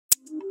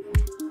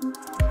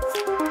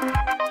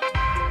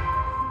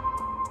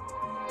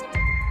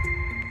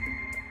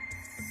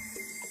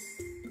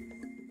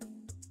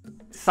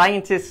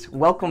Scientists,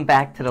 welcome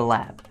back to the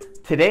lab.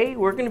 Today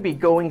we're going to be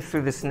going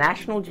through this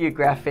National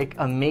Geographic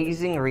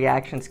Amazing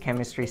Reactions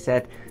chemistry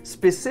set,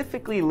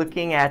 specifically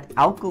looking at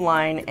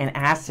alkaline and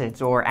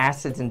acids, or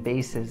acids and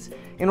bases,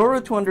 in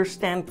order to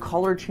understand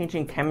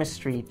color-changing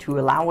chemistry to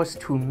allow us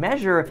to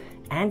measure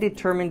and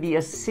determine the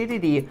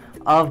acidity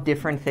of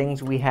different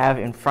things we have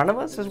in front of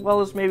us, as well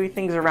as maybe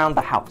things around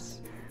the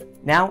house.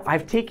 Now,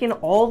 I've taken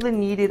all the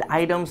needed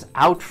items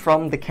out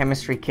from the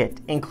chemistry kit,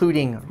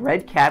 including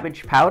red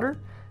cabbage powder,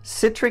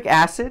 citric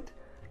acid,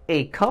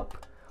 a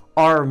cup,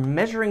 our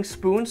measuring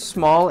spoons,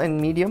 small and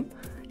medium,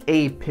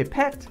 a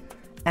pipette,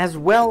 as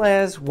well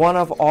as one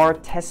of our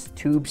test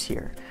tubes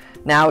here.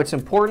 Now, it's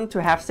important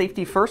to have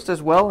safety first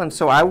as well, and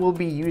so I will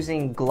be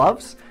using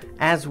gloves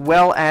as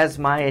well as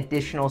my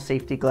additional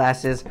safety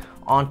glasses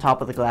on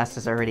top of the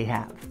glasses I already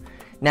have.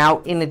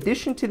 Now, in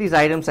addition to these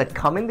items that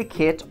come in the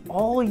kit,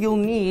 all you'll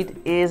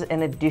need is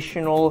an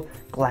additional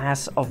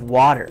glass of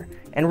water.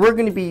 And we're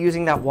going to be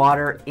using that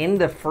water in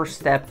the first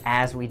step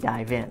as we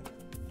dive in.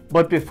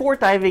 But before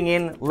diving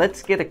in,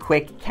 let's get a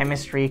quick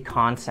chemistry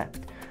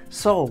concept.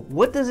 So,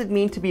 what does it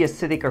mean to be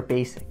acidic or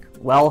basic?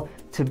 Well,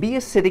 to be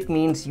acidic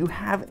means you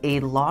have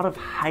a lot of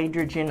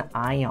hydrogen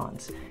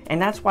ions.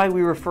 And that's why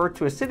we refer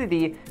to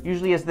acidity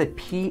usually as the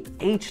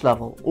pH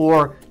level,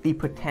 or the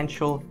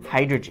potential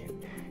hydrogen.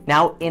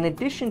 Now, in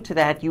addition to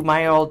that, you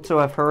might also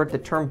have heard the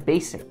term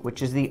basic,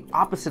 which is the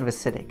opposite of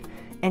acidic.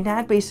 And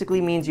that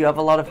basically means you have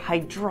a lot of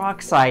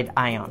hydroxide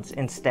ions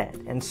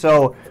instead. And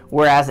so,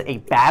 whereas a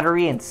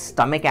battery in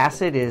stomach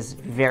acid is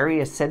very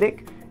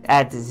acidic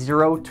at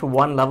 0 to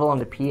 1 level on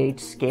the pH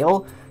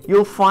scale,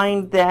 you'll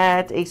find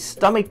that a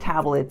stomach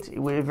tablet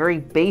with very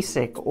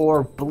basic,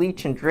 or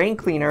bleach and drain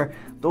cleaner,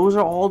 those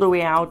are all the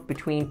way out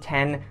between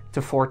 10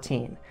 to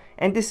 14.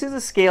 And this is a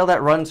scale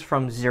that runs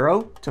from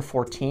 0 to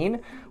 14,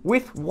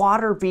 with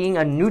water being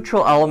a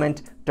neutral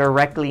element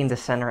directly in the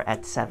center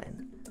at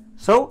 7.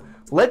 So,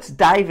 let's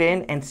dive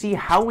in and see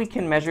how we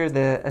can measure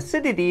the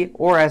acidity,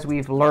 or as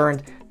we've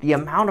learned, the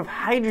amount of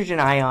hydrogen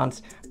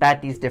ions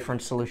that these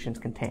different solutions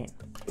contain.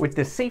 With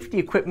the safety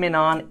equipment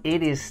on,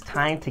 it is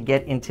time to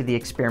get into the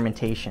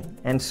experimentation.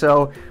 And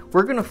so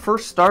we're going to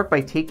first start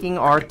by taking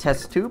our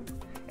test tube,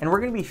 and we're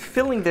going to be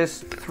filling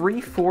this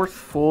 3/4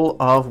 full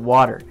of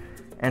water.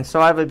 And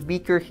so I have a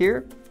beaker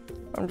here.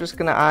 I'm just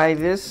going to eye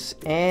this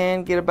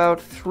and get about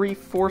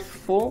 3/4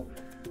 full.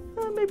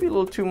 Maybe a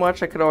little too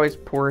much. I could always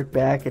pour it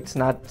back. It's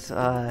not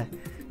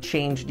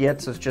changed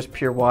yet, so it's just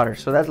pure water.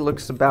 So that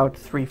looks about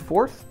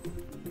 3/4.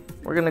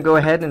 We're going to go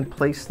ahead and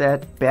place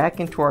that back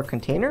into our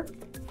container.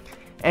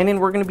 And then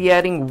we're going to be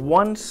adding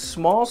 1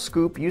 small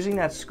scoop using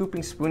that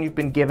scooping spoon you've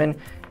been given.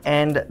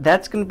 And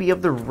that's going to be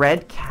of the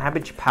red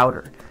cabbage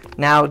powder.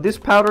 Now, this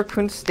powder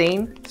couldn't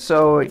stain,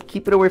 so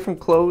keep it away from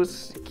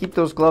clothes. Keep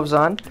those gloves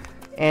on.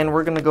 And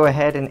we're going to go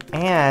ahead and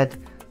add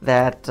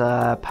that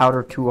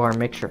powder to our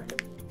mixture.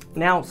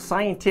 Now,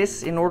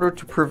 scientists, in order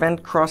to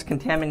prevent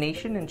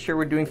cross-contamination and ensure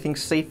we're doing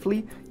things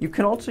safely, you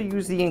can also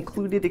use the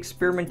included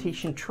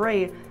experimentation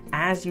tray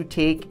as you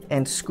take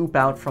and scoop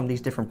out from these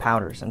different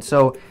powders. And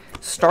so,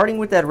 starting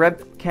with that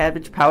red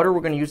cabbage powder,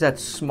 we're going to use that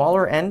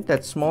smaller end,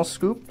 that small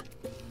scoop,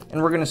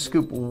 and we're going to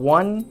scoop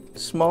 1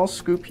 small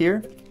scoop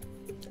here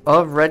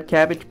of red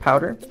cabbage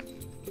powder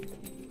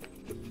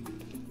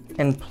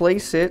and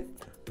place it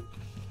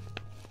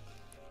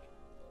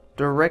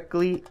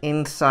directly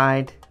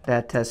inside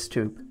that test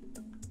tube.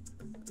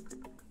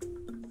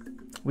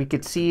 We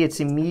could see it's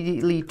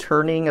immediately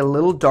turning a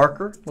little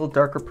darker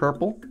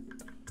purple.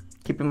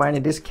 Keep in mind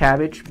it is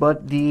cabbage,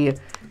 but the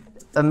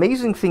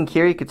amazing thing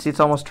here, you can see it's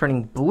almost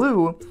turning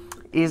blue,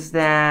 is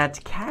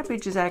that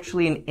cabbage is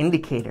actually an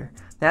indicator.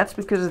 That's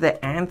because of the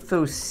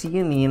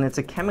anthocyanin. It's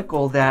a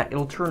chemical that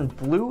it'll turn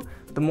blue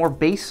the more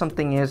base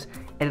something is,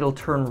 and it'll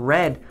turn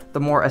red the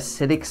more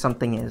acidic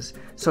something is.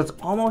 So it's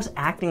almost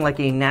acting like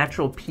a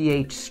natural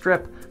pH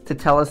strip to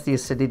tell us the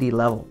acidity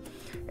level.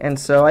 And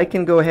so I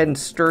can go ahead and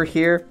stir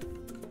here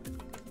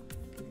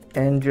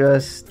and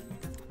just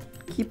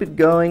keep it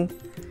going.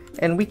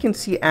 And we can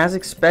see, as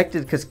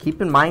expected, because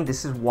keep in mind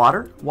this is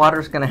water. Water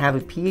is going to have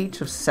a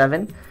pH of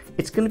 7.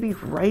 It's going to be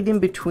right in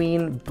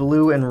between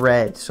blue and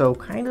red. So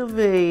kind of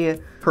a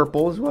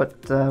purple is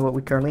what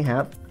we currently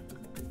have.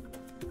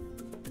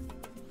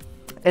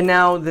 And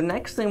now the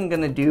next thing I'm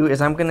going to do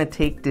is I'm going to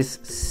take this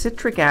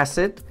citric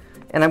acid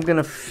and I'm going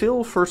to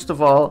fill, first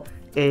of all,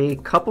 a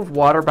cup of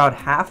water about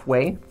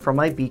halfway from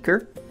my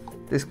beaker.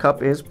 This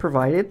cup is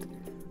provided.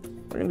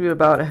 We're going to do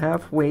about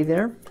halfway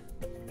there.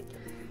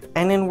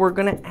 And then we're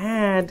going to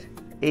add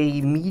a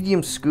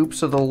medium scoop,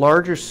 so the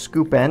larger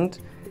scoop end,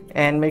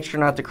 and make sure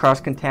not to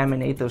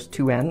cross-contaminate those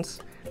two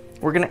ends.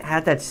 We're going to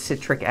add that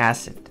citric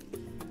acid.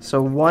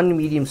 So 1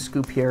 medium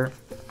scoop here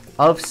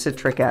of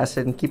citric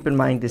acid, and keep in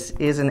mind this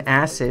is an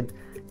acid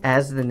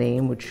as the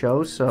name would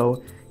show,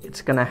 so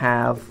it's going to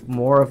have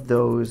more of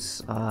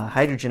those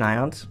hydrogen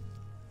ions.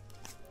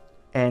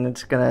 And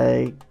it's going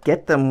to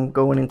get them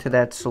going into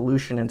that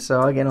solution. And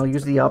so again, I'll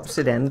use the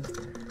opposite end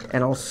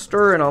and I'll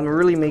stir and I'll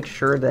really make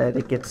sure that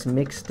it gets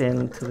mixed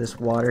into this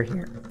water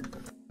here.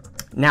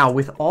 Now,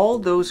 with all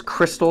those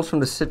crystals from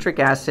the citric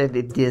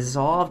acid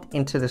dissolved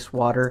into this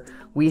water,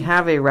 we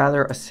have a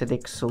rather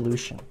acidic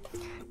solution.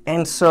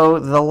 And so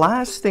the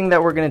last thing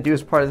that we're going to do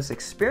as part of this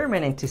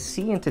experiment and to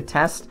see and to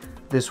test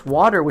this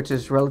water, which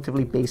is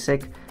relatively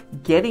basic,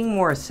 getting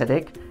more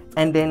acidic,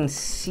 and then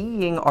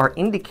seeing our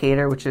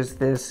indicator, which is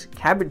this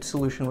cabbage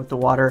solution with the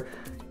water,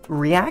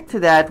 react to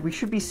that, we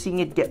should be seeing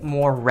it get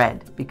more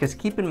red. Because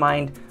keep in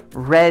mind,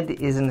 red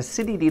is an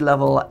acidity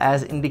level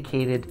as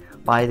indicated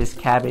by this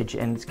cabbage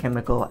and its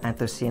chemical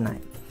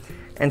anthocyanate.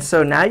 And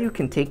so now you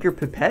can take your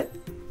pipette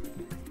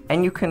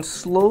and you can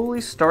slowly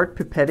start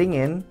pipetting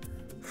in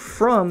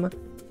from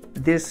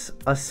this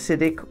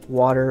acidic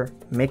water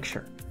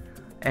mixture.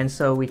 And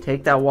so we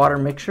take that water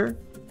mixture,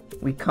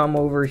 we come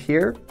over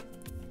here.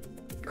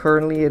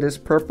 Currently it is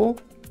purple,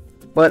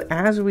 but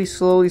as we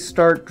slowly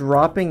start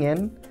dropping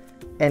in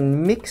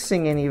and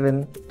mixing in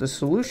even the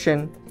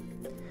solution,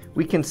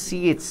 we can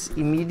see it's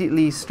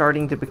immediately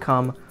starting to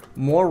become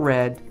more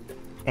red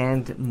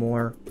and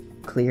more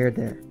clear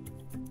there.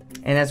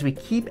 And as we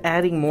keep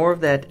adding more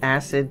of that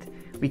acid,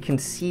 we can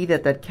see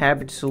that that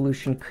cabbage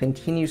solution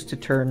continues to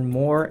turn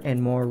more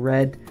and more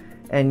red,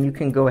 and you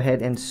can go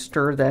ahead and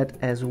stir that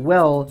as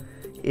well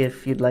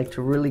if you'd like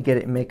to really get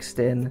it mixed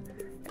in,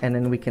 and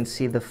then we can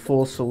see the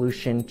full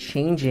solution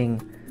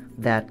changing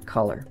that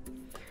color.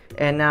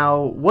 And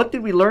now, what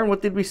did we learn?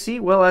 What did we see?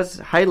 Well, as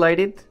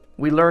highlighted,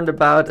 we learned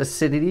about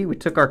acidity. We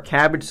took our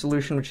cabbage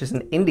solution, which is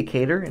an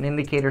indicator. An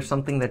indicator is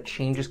something that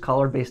changes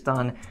color based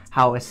on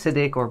how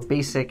acidic or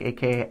basic,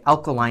 aka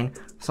alkaline,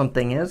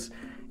 something is.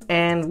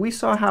 And we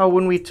saw how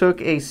when we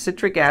took a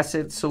citric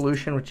acid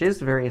solution, which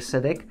is very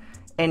acidic,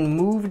 and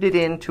moved it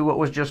into what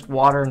was just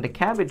water and the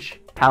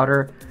cabbage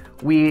powder,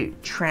 we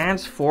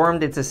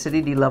transformed its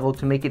acidity level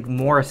to make it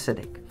more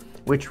acidic,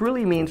 which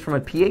really means from a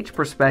pH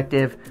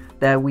perspective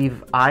that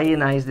we've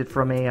ionized it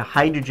from a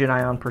hydrogen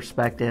ion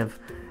perspective,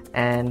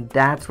 and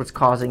that's what's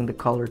causing the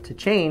color to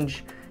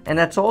change. And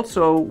that's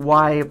also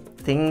why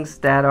things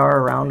that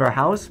are around our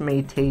house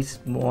may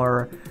taste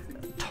more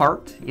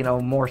tart,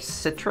 more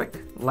citric,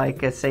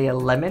 like say a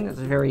lemon is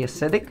very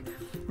acidic,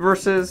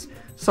 versus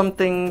some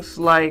things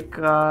like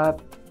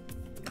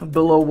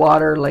below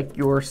water, like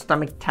your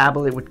stomach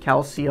tablet with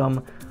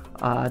calcium,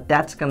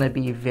 that's going to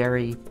be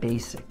very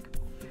basic.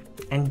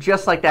 And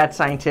just like that,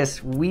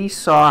 scientists, we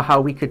saw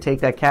how we could take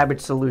that cabbage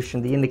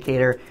solution, the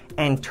indicator,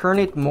 and turn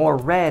it more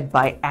red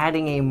by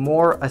adding a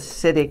more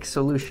acidic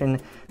solution,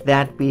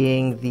 that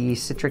being the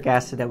citric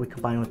acid that we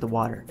combine with the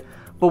water.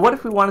 But what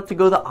if we wanted to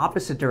go the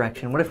opposite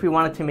direction? What if we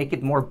wanted to make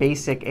it more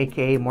basic,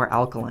 aka more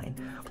alkaline?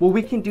 Well,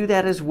 we can do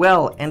that as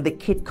well, and the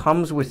kit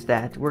comes with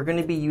that. We're going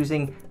to be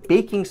using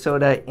baking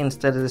soda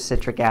instead of the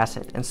citric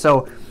acid. And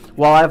so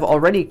while I've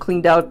already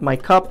cleaned out my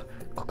cup,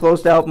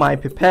 closed out my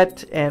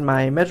pipette and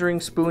my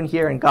measuring spoon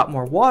here and got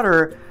more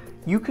water,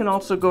 you can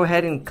also go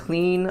ahead and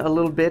clean a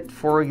little bit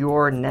for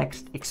your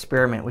next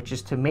experiment, which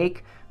is to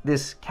make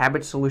this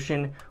cabbage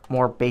solution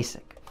more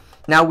basic.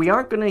 Now, we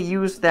aren't going to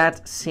use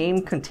that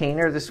same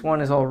container. This one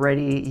is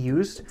already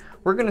used.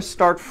 We're going to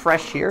start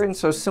fresh here, and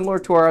so similar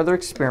to our other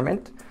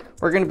experiment,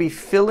 we're going to be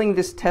filling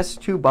this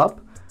test tube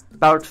up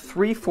about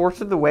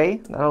 3/4 of the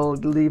way. That'll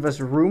leave us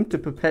room to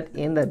pipette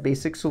in that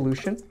basic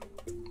solution.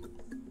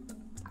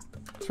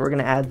 So we're going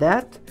to add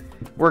that.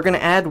 We're going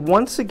to add,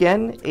 once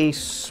again, a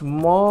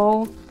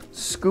small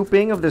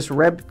scooping of this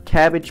red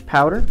cabbage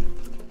powder.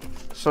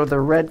 So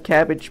the red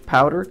cabbage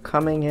powder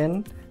coming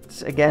in,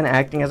 it's again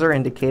acting as our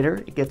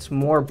indicator. It gets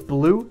more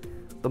blue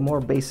the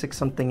more basic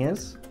something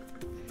is.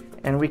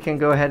 And we can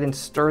go ahead and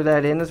stir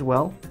that in as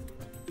well.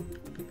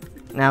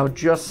 Now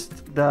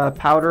just the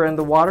powder and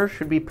the water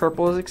should be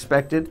purple as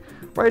expected.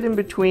 Right in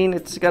between,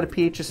 it's got a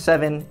pH of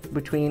 7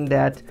 between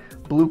that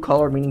blue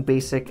color meaning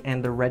basic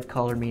and the red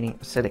color meaning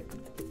acidic.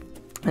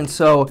 And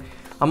so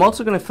I'm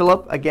also going to fill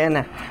up again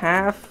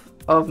half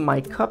of my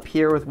cup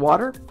here with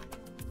water,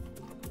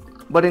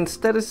 but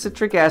instead of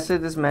citric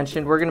acid as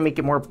mentioned, we're going to make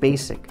it more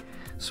basic.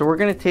 So we're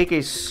going to take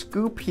a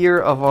scoop here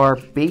of our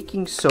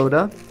baking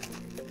soda.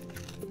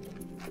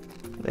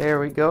 There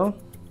we go.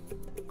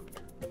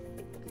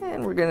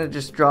 And we're going to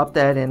just drop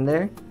that in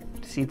there.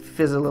 See it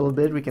fizz a little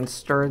bit. We can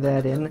stir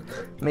that in,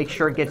 make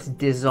sure it gets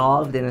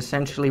dissolved, and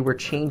essentially we're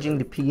changing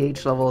the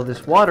pH level of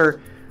this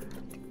water,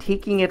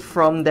 taking it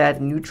from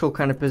that neutral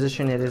kind of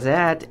position it is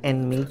at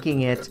and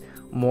making it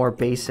more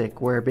basic.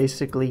 We're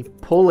basically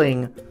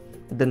pulling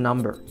the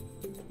number.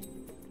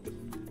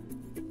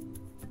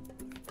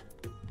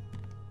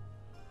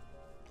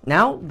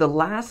 Now, the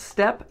last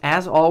step,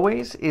 as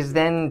always, is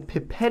then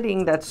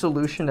pipetting that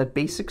solution, that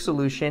basic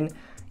solution,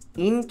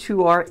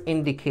 into our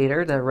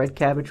indicator, that red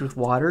cabbage with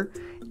water,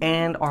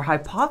 and our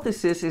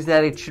hypothesis is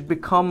that it should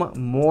become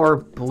more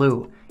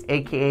blue,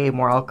 aka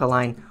more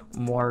alkaline,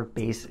 more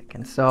basic.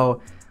 And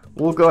so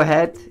we'll go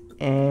ahead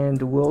and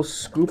we'll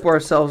scoop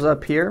ourselves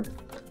up here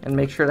and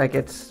make sure that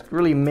gets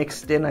really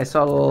mixed in. I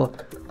saw a little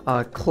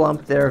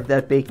clump there of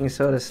that baking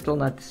soda, still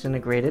not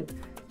disintegrated,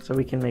 so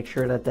we can make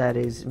sure that that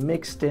is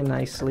mixed in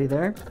nicely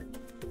there.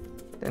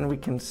 Then we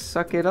can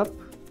suck it up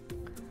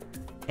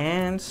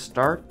and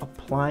start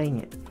applying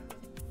it.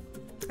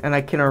 And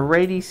I can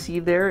already see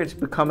there it's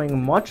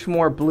becoming much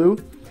more blue,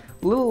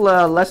 a little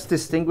less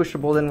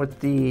distinguishable than with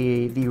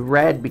the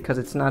red because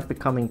it's not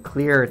becoming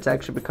clear, it's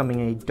actually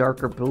becoming a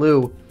darker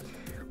blue.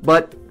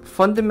 But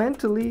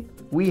fundamentally,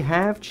 we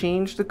have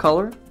changed the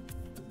color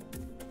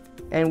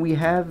and we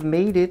have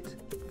made it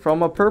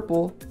from a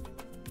purple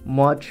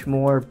much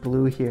more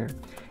blue here.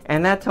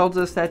 And that tells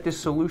us that the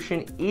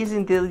solution is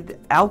indeed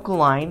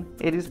alkaline,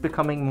 it is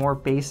becoming more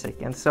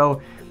basic. And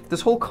so this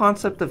whole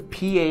concept of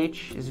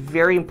pH is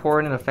very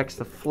important. It affects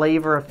the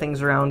flavor of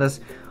things around us.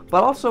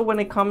 But also when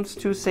it comes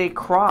to, say,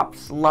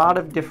 crops, a lot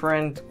of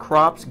different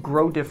crops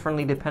grow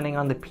differently depending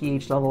on the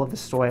pH level of the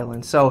soil.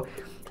 And so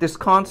this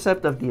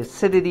concept of the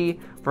acidity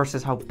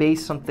versus how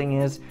base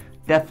something is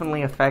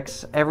definitely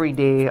affects every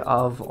day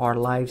of our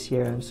lives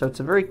here. And so it's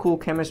a very cool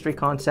chemistry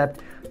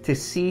concept to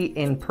see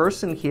in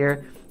person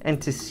here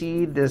and to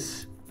see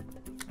this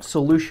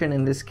solution,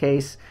 in this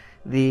case,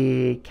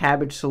 the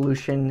cabbage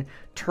solution,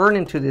 turn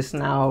into this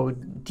now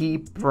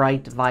deep,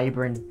 bright,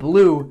 vibrant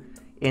blue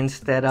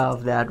instead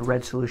of that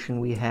red solution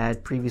we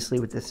had previously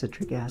with the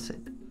citric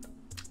acid.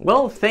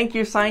 Well, thank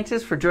you,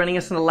 scientists, for joining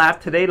us in the lab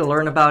today to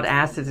learn about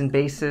acids and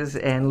bases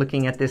and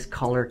looking at this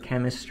color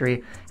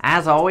chemistry.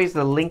 As always,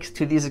 the links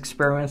to these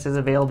experiments is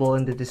available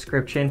in the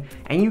description,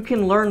 and you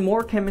can learn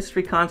more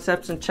chemistry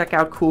concepts and check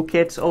out cool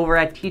kits over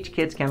at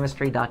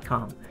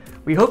teachkidschemistry.com.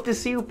 We hope to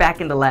see you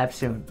back in the lab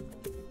soon.